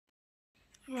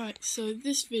Right, so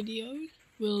this video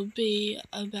will be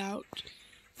about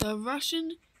the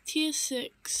Russian Tier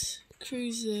 6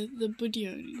 cruiser, the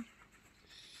Budyonny.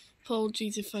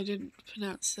 Apologies if I didn't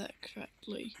pronounce that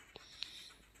correctly.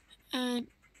 And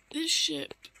this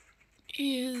ship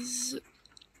is,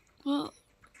 well,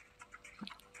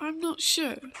 I'm not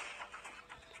sure.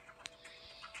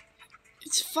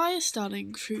 It's a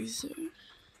fire-starting cruiser,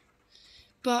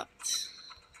 but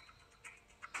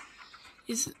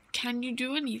can you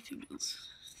do anything else?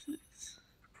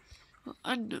 Well,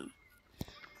 I don't know,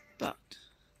 but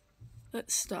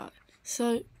let's start.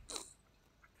 So,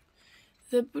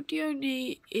 the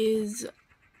Budyonny is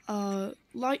a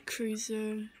light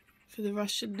cruiser for the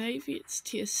Russian Navy. It's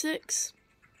Tier 6.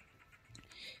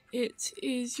 It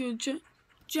is your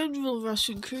general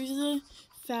Russian cruiser,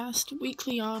 fast,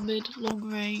 weakly armoured,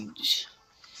 long range,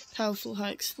 powerful,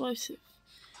 high explosive.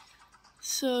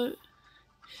 So,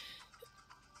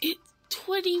 it's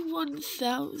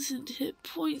 21,000 hit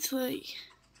points,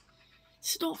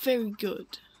 it's not very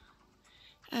good.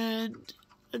 And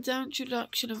a damage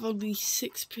reduction of only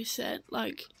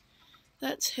 6%,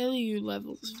 that's Helio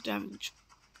levels of damage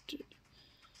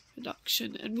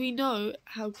reduction. And we know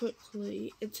how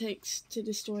quickly it takes to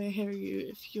destroy a Helio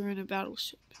if you're in a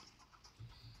battleship.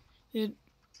 Then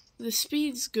the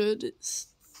speed's good, it's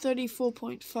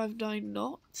 34.59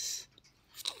 knots.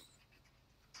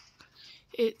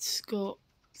 It's got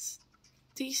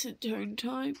decent turn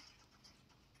time.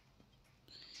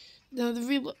 Now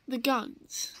the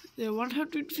guns, they're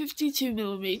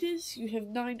 152mm. You have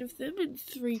 9 of them and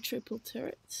 3 triple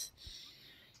turrets.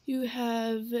 You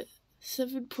have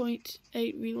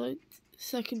 7.8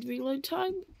 second reload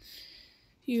time.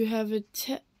 You have a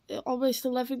almost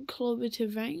 11-kilometer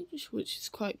range, which is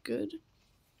quite good.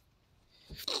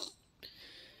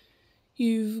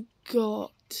 You've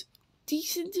got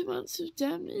decent amounts of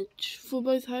damage for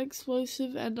both high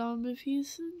explosive and armor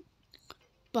piercing,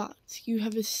 but you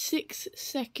have a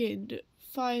 6-second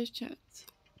fire chance,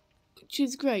 which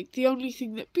is great. The only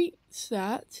thing that beats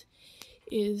that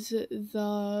is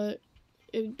the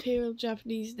Imperial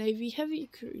Japanese Navy heavy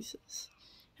cruisers,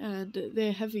 and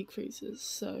they're heavy cruisers,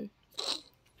 so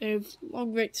they have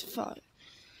long rates of fire.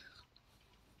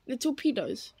 The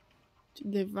torpedoes,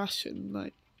 they're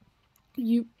Russian,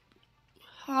 you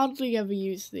hardly ever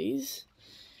use these.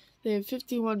 They have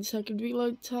 51-second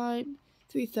reload time,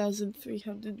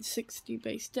 3,360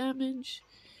 base damage,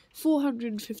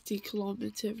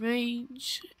 450-kilometer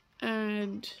range,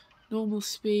 and normal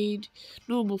speed,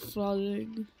 normal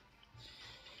flooding.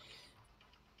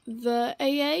 The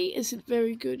AA isn't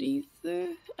very good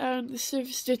either, and the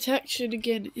surface detection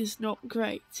again is not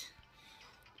great.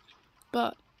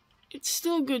 But it's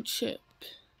still a good ship.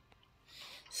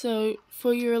 So,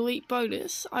 for your elite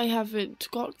bonus, I haven't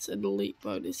got an elite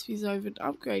bonus because I haven't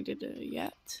upgraded it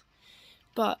yet.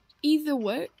 But either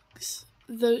works.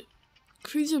 The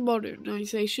cruiser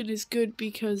modernization is good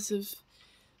because of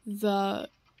the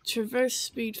traverse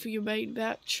speed for your main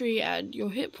battery and your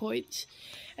hit points.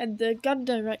 And the gun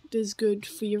director is good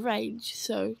for your range.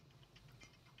 So,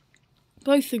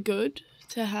 both are good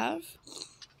to have.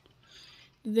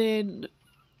 Then,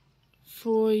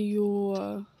 for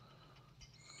your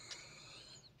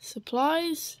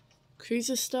supplies,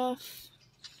 cruiser stuff,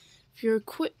 for your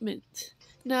equipment.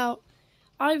 Now,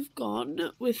 I've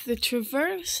gone with the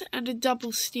traverse and a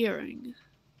double steering,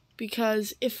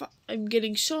 because if I'm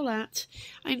getting shot at,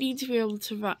 I need to be able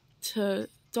to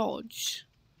dodge,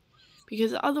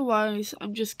 because otherwise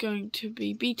I'm just going to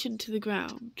be beaten to the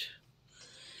ground,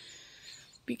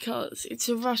 because it's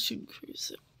a Russian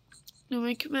cruiser. Now,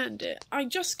 my commander, I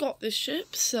just got this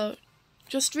ship, so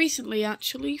just recently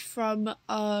actually, from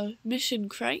a mission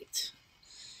crate,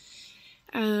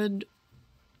 and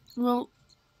well,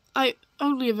 I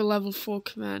only have a level 4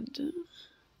 commander,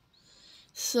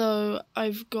 so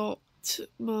I've got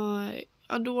my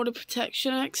underwater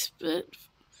protection expert,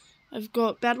 I've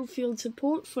got battlefield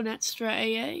support for an extra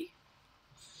AA,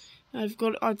 I've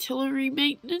got artillery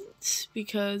maintenance,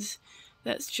 because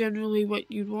that's generally what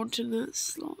you'd want in that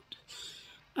slot.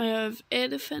 I have air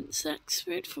defense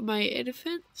expert for my air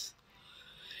defense.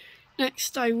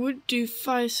 Next, I would do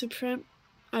fire supremacy,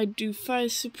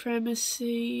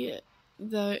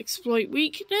 the exploit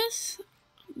weakness,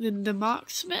 then the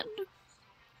marksman.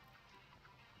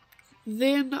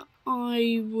 Then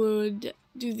I would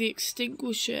do the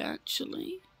extinguisher,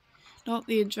 actually, not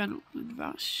the adrenaline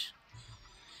rush.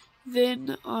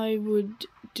 Then I would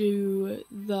do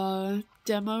the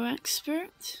demo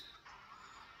expert,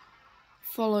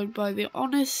 followed by the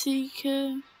honor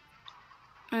seeker,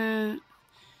 and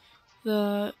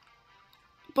both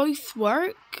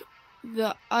work,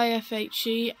 the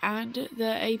IFHE and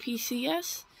the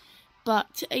APCS,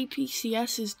 but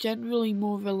APCS is generally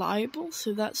more reliable,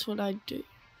 so that's what I'd do.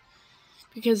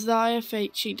 Because the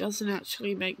IFHE doesn't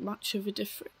actually make much of a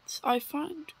difference, I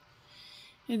find.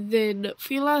 And then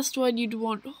for your last one, you'd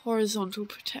want Horizontal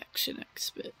Protection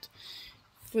Expert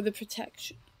for the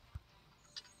protection.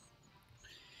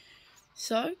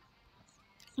 So,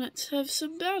 let's have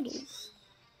some battles.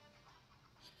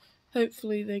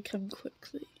 Hopefully they come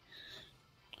quickly.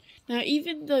 Now,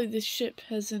 even though this ship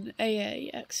has an AA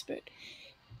expert,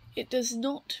 it does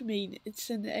not mean it's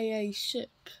an AA ship.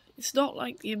 It's not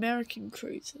like the American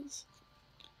cruisers.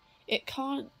 It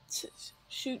can't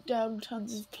shoot down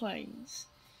tons of planes.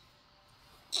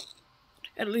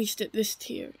 At least at this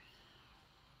tier.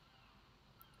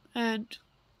 And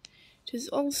it is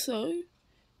also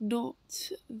not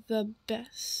the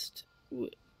best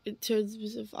in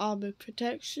terms of armor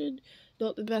protection,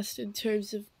 not the best in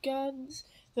terms of guns.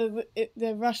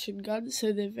 They're Russian guns,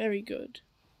 so they're very good.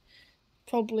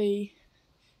 Probably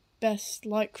best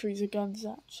light cruiser guns,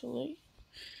 actually.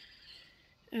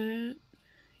 And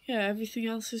yeah, everything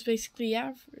else is basically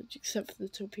average, except for the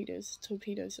torpedoes. The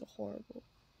torpedoes are horrible.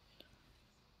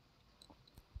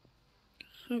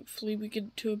 Hopefully we get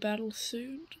into a battle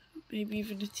soon. Maybe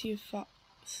even a tier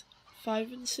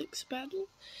 5 and 6 battle.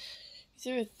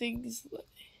 There are things like...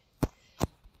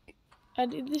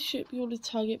 And in this ship you want to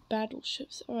target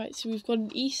battleships. Alright, so we've got an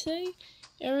Issei,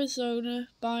 Arizona,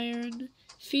 Bayern,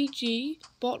 Fiji,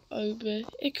 Bot Ober,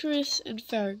 Icarus, and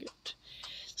Farragut.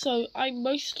 So I'm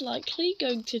most likely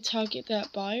going to target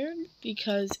that Bayern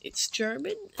because it's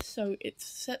German, so it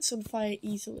sets on fire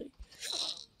easily.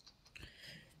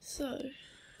 So,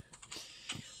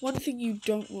 one thing you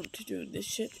don't want to do in this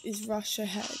ship is rush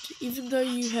ahead. Even though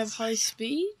you have high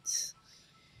speeds,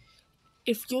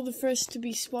 if you're the first to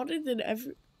be spotted, then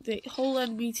the whole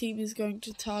enemy team is going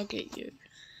to target you.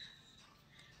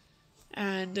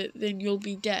 And then you'll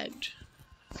be dead.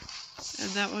 And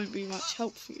that won't be much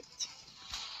help for you.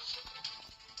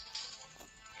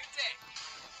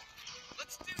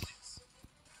 Let's do this.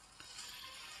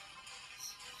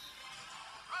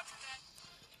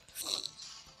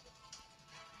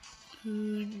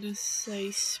 I'm gonna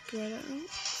say spread out.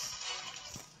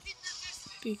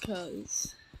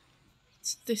 Because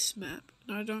it's this map,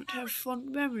 and I don't have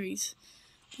fond memories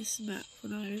of this map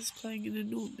when I was playing in a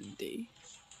Normandy.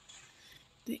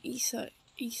 The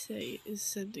Issei is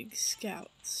sending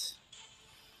scouts,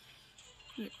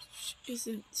 which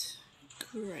isn't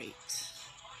great.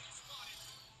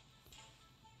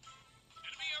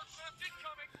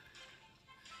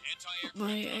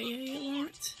 My AA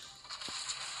alert.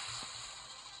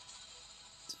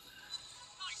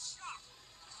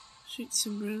 Shoot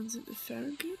some rounds at the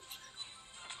Farragut.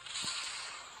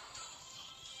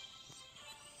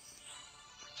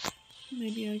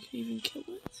 Maybe I can even kill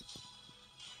it.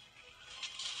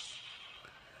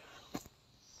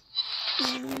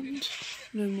 And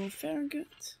no more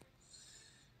Farragut.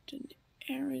 Then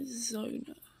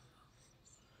Arizona.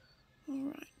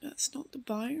 Alright, that's not the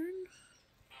Bayern.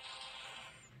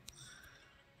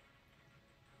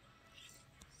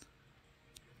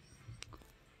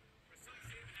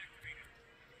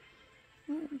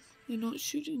 Oh, they're not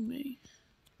shooting me.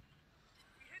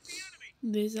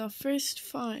 There's our first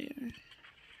fire.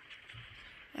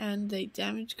 And they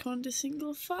damaged con to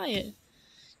single fire.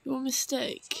 Your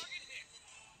mistake.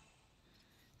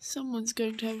 Someone's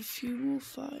going to have a few more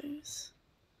fires.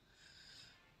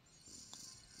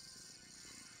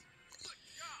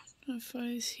 No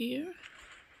fires here.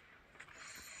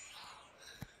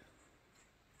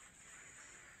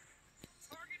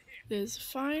 There's a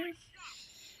fire.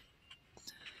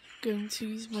 Going to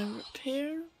use my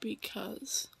repair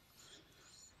because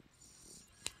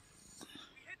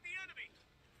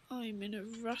I'm in a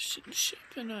Russian ship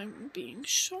and I'm being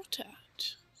shot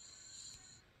at.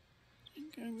 I'm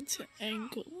going to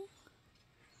angle.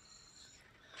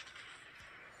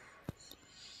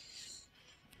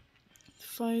 The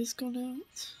fire's gone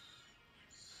out.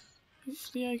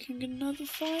 Hopefully I can get another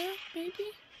fire,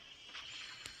 maybe?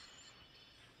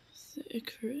 The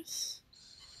Icarus.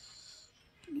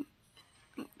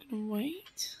 Not gonna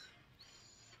wait.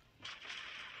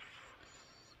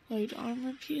 Load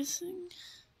armor piercing.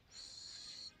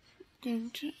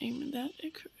 Going to aim at that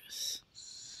Icarus.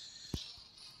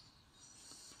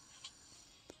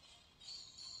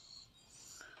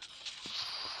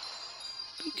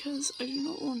 Because I do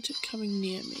not want it coming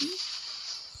near me.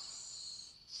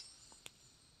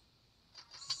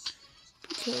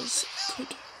 Because it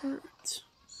could hurt. So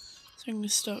I'm going to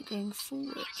start going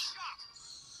forward.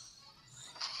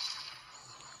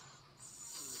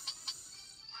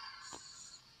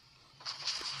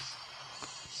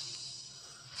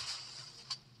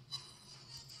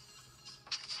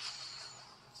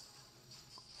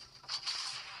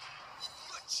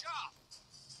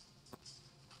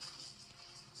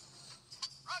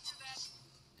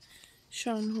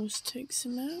 Scharnhorst takes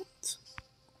him out.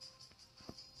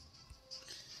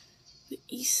 The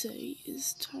Issei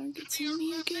is targeting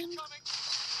me again.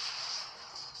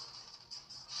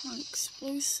 My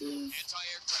explosive.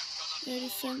 Air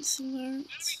defense alert.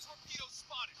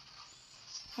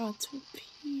 Ah,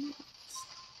 torpedoes.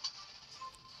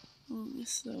 Oh,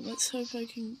 this though. Let's hope I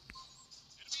can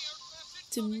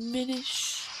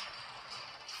diminish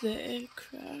the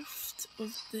aircraft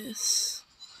of this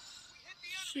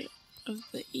ship, of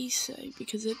the Issei,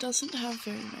 because it doesn't have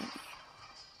very many.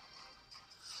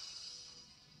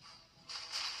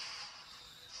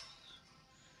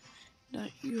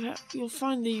 Now you'll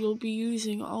find that you'll be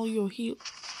using all your heals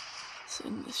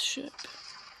in this ship.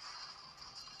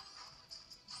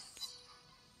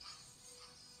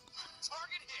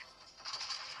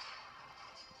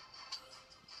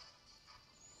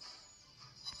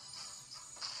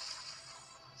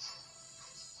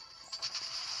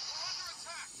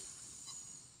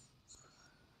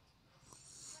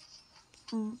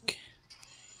 Okay.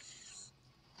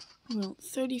 Well,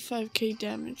 35k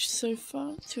damage so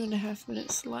far, 2.5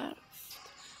 minutes left.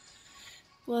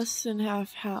 Less than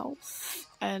half health.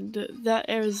 And that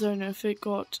Arizona, if it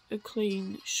got a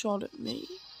clean shot at me,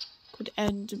 could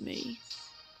end me.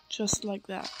 Just like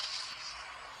that.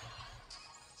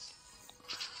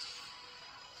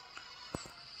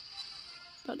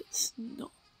 But it's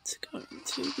not going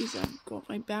to, because I've got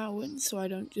my bow in so I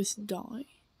don't just die.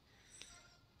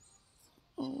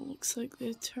 Oh, looks like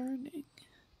they're turning.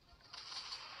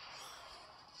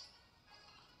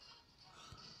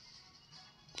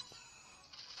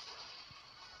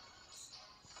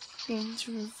 Going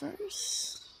to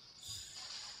reverse.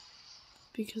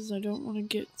 Because I don't want to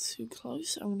get too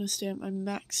close. I want to stay at my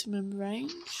maximum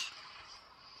range.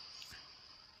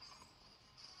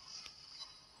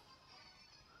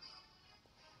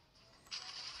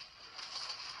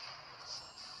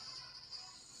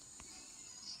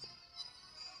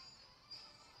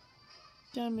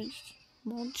 Damaged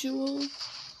module.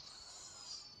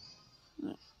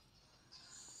 No.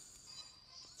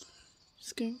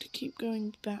 Just going to keep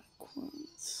going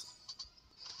backwards.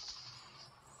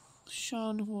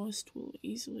 Scharnhorst will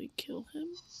easily kill him.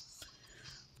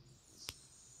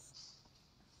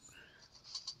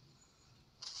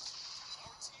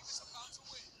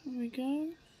 Here we go.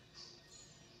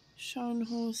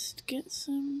 Scharnhorst gets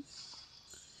him.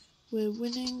 We're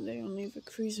winning. They only have a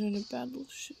cruiser and a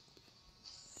battleship.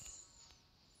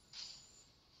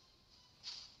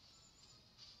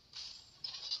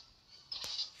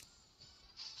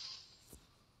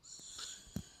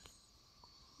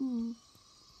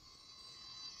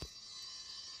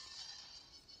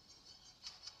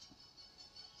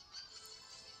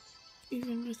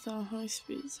 Even with our high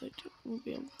speeds, we'll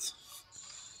be able to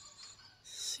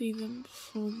see them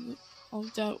before I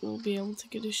doubt we'll be able to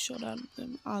get a shot out of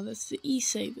them. Ah, that's the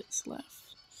Issei that's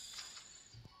left.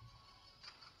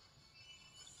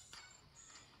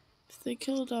 If they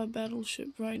killed our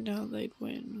battleship right now, they'd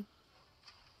win.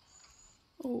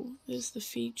 Oh, there's the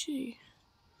Fiji.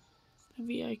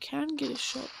 Maybe I can get a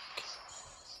shot.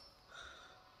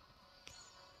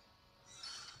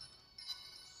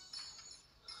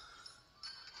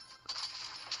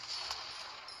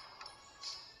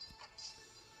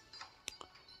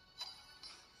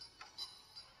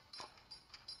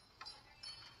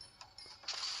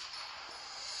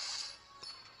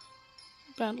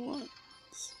 Battle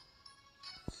lines.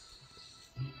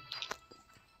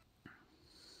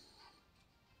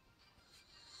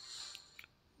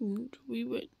 And we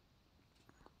win.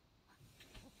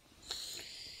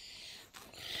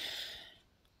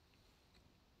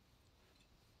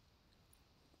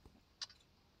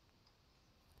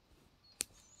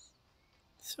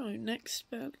 So next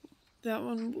battle. That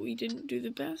one we didn't do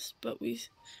the best, but we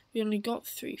only got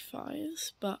 3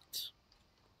 fires, but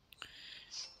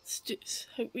let's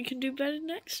hope we can do better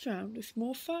next round with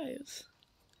more fires.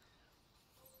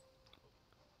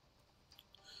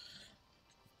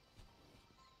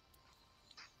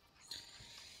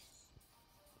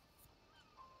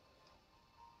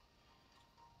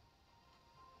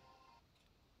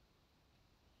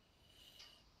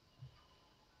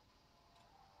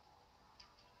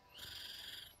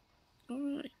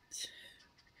 Alright.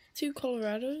 2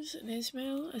 Colorados, an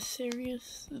Ismail, a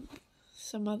Sirius, and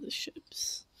some other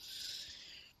ships.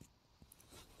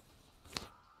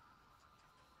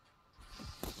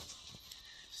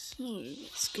 So,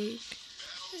 let's go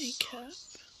A-cap.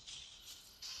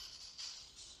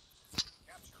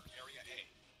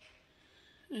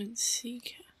 And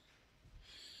C-cap.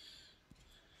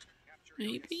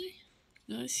 Maybe?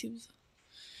 No, it seems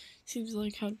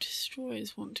like how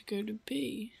destroyers want to go to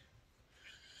B.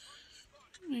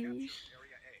 Maybe.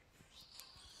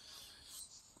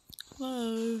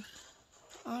 Hello,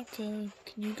 Arco.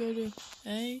 Can you go to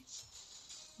A?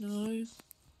 No.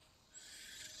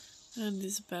 And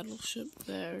there's a battleship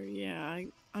there. Yeah,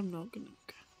 I'm not gonna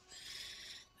go.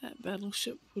 That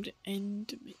battleship would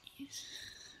end me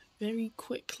very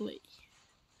quickly.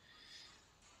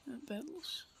 That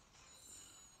battleship.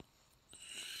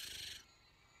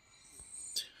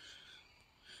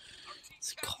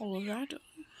 It's Colorado.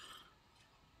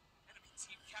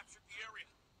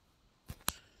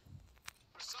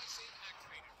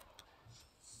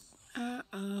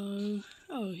 Uh-oh.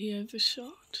 Oh, he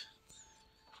overshot.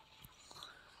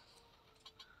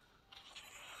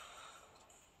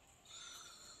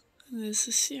 And there's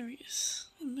a Sirius.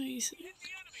 Amazing.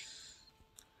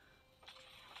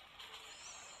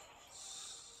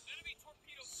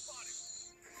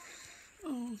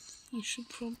 Oh, I should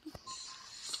probably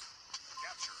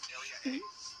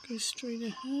go straight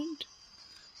ahead.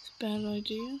 It's a bad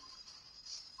idea.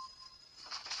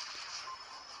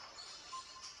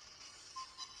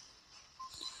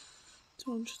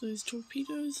 Dodge those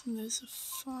torpedoes, and there's a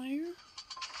fire.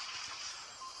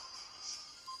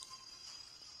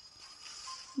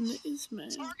 And there is man.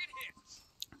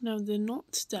 No, they're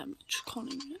not damage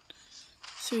conning it.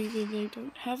 So either they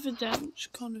don't have a damage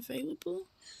con available,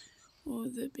 or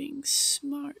they're being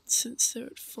smart since they're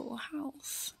at full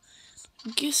health.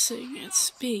 I'm guessing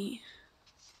it's B.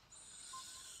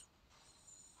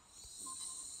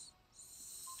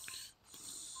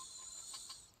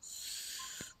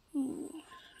 Ooh,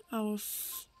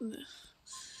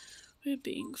 we're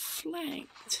being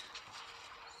flanked.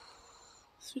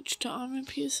 Switch to armor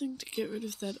piercing to get rid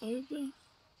of that ogre.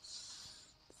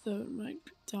 Though it might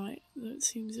die, though it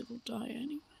seems it'll die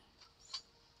anyway.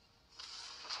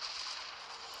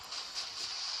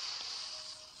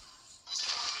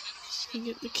 You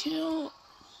get the kill.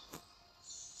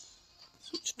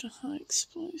 Switch to high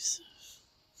explosive.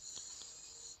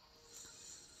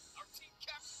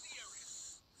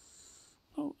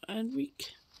 Oh, and we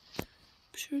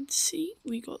should see,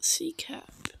 we got C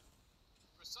cap.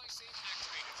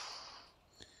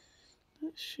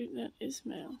 Let's shoot that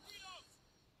Ismail.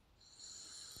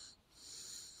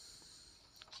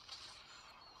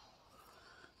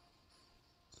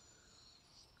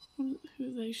 Who are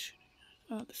they shooting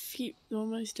at? The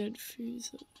almost dead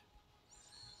Fuser.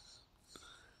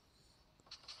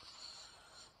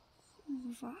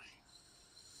 Right.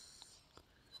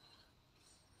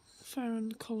 Fire on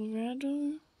the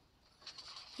Colorado.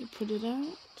 They put it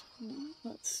out.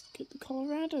 Let's get the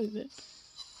Colorado then.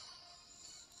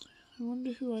 I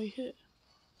wonder who I hit.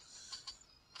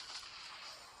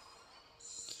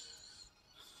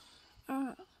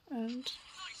 And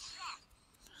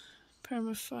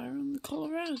permafire on the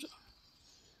Colorado.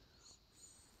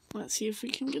 Let's see if we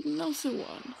can get another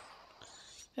one.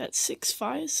 That's 6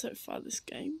 fires so far this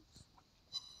game.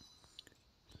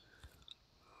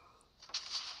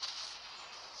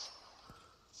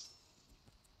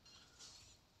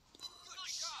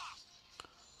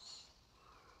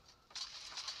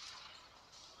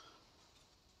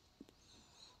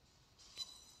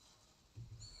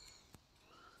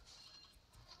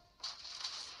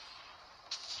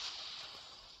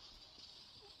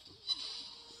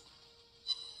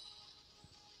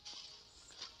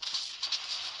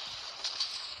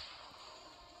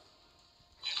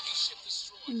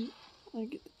 And I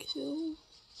get the kill.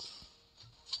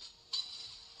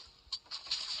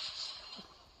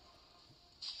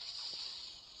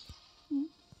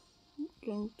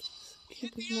 Going to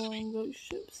keep ignoring those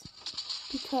ships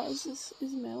because this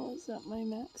Ismail is at my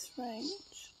max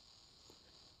range,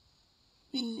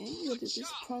 meaning that it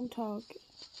is prime target.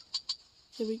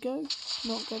 There we go.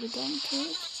 Not got a gun to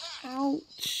it.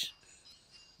 Ouch!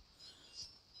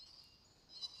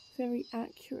 Very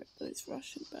accurate, those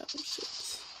Russian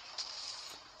battleships.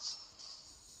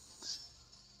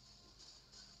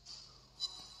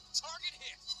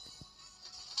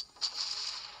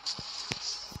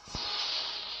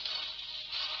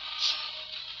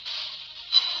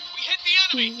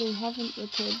 They haven't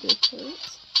repaired their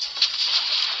turrets,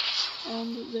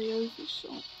 and they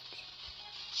overshot.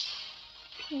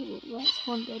 Okay, well that's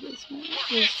one dead Ismail.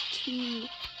 There's 2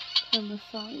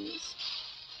 permafires.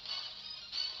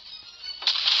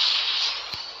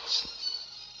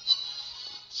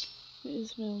 The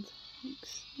Ismail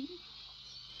tanks.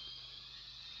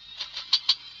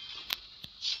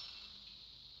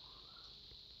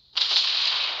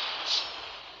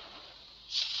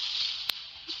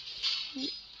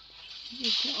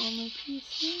 With the armor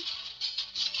piercing.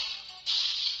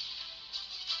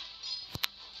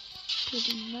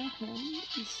 Getting that one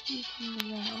and sneaking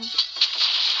around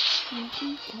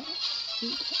Okay.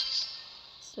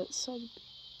 So that's side.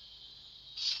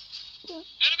 Yeah.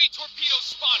 Enemy torpedoes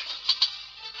spotted.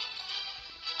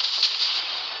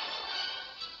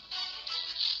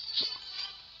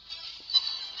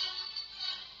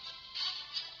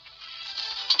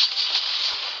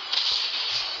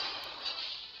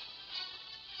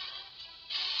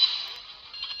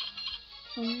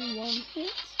 Only one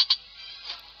hit.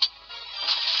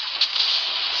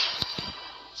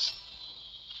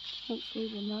 Hopefully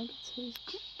the nuggets has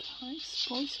got high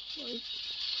explosive.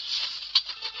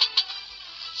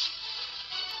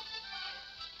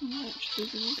 I'm actually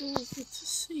gonna go over to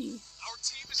see. Our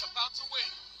team is about to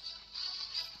win.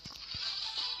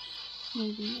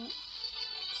 Maybe not.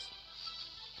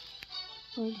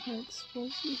 Red high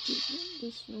explosive isn't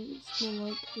this way, it's more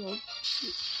likely I'll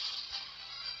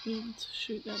be able to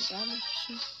shoot that damage.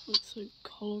 Looks like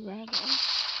Colorado.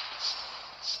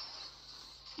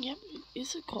 Yep, it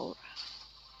is a Colorado.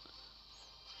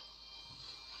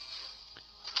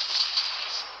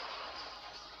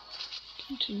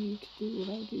 Continue to do what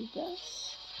I do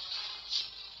best.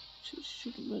 Just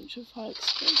shoot a bunch of high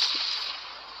explosives.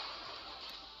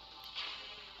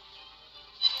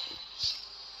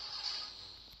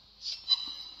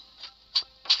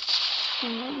 I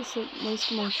notice that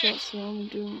most of my shots are only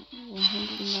doing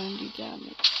 190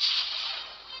 damage.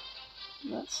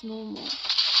 That's normal.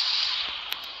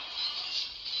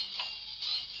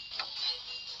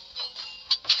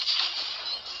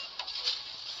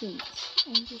 Since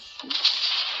I'm just shooting.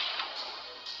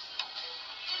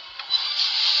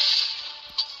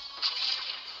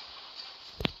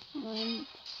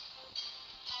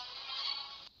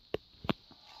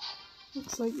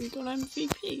 Looks like we got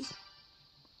MVP.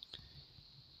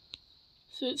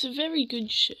 So it's a very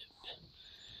good ship,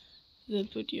 the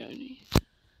Budyonny.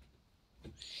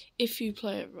 If you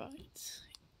play it right.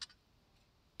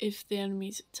 If the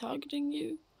enemies are targeting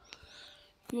you,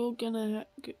 you're gonna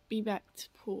be back to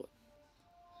port.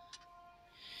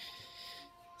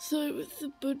 So with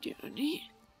the Budyonny,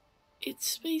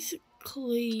 it's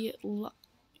basically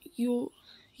you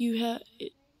have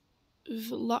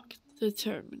luck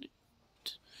determinant.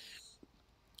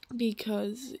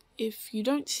 Because if you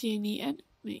don't see any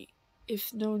enemy,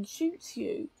 if no one shoots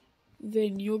you,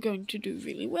 then you're going to do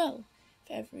really well.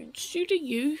 If everyone's shooting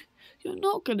you, you're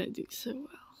not going to do so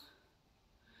well.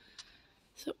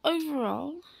 So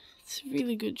overall, it's a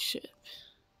really good ship.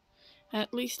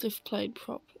 At least if played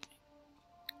properly.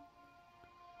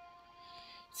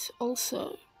 It's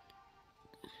also,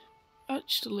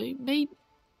 actually,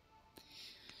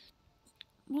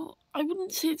 well, I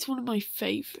wouldn't say it's one of my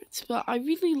favourites, but I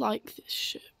really like this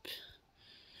ship.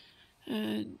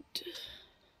 And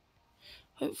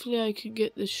hopefully I can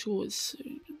get the shores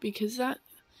soon, because that,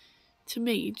 to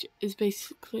me, is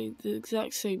basically the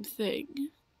exact same thing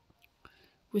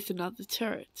with another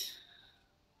turret.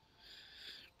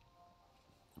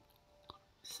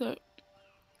 So,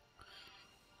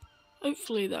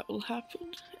 hopefully that will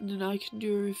happen, and then I can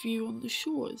do a review on the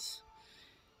shores.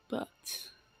 But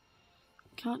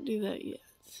can't do that yet.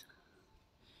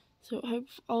 So I hope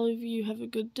all of you have a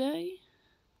good day,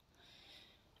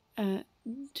 and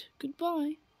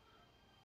goodbye.